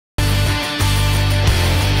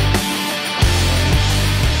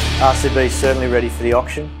RCB is certainly ready for the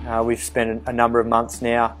auction. We've spent a number of months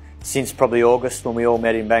now, since probably August when we all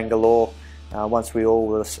met in Bangalore, once we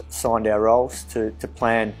all signed our roles, to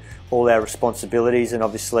plan all our responsibilities and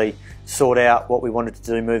obviously sort out what we wanted to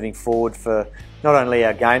do moving forward for not only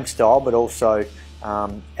our game style but also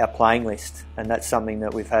our playing list. And that's something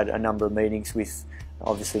that we've had a number of meetings with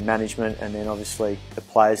obviously management and then obviously the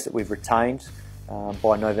players that we've retained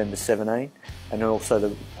by November 17, and then also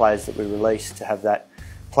the players that we released, to have that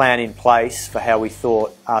plan in place for how we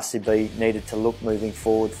thought RCB needed to look moving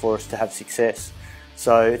forward for us to have success.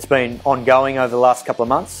 So it's been ongoing over the last couple of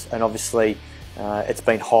months, and obviously it's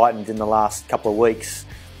been heightened in the last couple of weeks,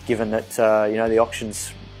 given that the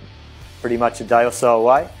auction's pretty much a day or so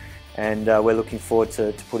away, and we're looking forward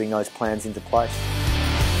to putting those plans into place.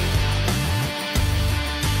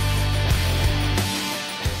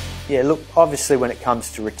 Yeah, look, obviously when it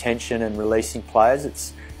comes to retention and releasing players,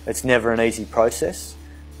 it's never an easy process.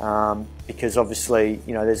 Because obviously,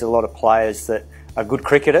 there's a lot of players that are good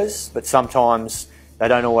cricketers, but sometimes they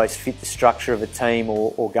don't always fit the structure of a team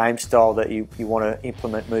or game style that you want to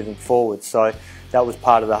implement moving forward. So that was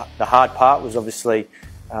part of the hard part, was obviously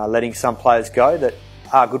letting some players go that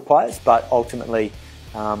are good players, but ultimately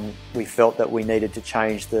we felt that we needed to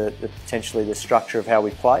change potentially the structure of how we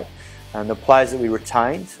play. And the players that we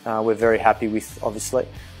retained, we're very happy with, obviously,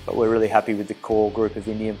 but we're really happy with the core group of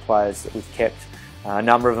Indian players that we've kept. A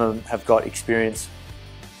number of them have got experience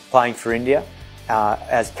playing for India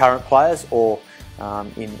as current players or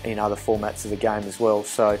in other formats of the game as well.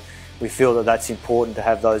 So we feel that that's important to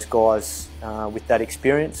have those guys with that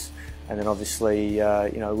experience. And then obviously,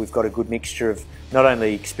 we've got a good mixture of not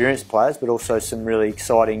only experienced players but also some really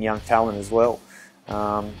exciting young talent as well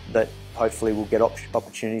that hopefully will get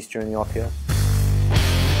opportunities during the IPL.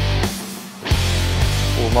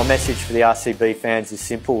 Well, my message for the RCB fans is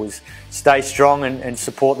simple, is stay strong and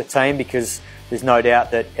support the team, because there's no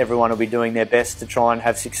doubt that everyone will be doing their best to try and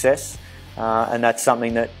have success, and that's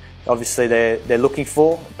something that obviously they're looking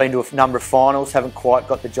for. Been to a number of finals, haven't quite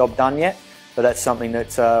got the job done yet, but that's something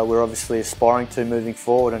that we're obviously aspiring to moving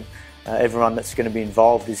forward, and everyone that's going to be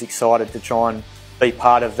involved is excited to try and be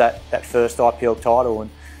part of that first IPL title.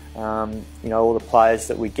 And all the players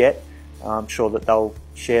that we get, I'm sure that they'll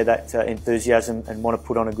share that enthusiasm and want to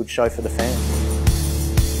put on a good show for the fans.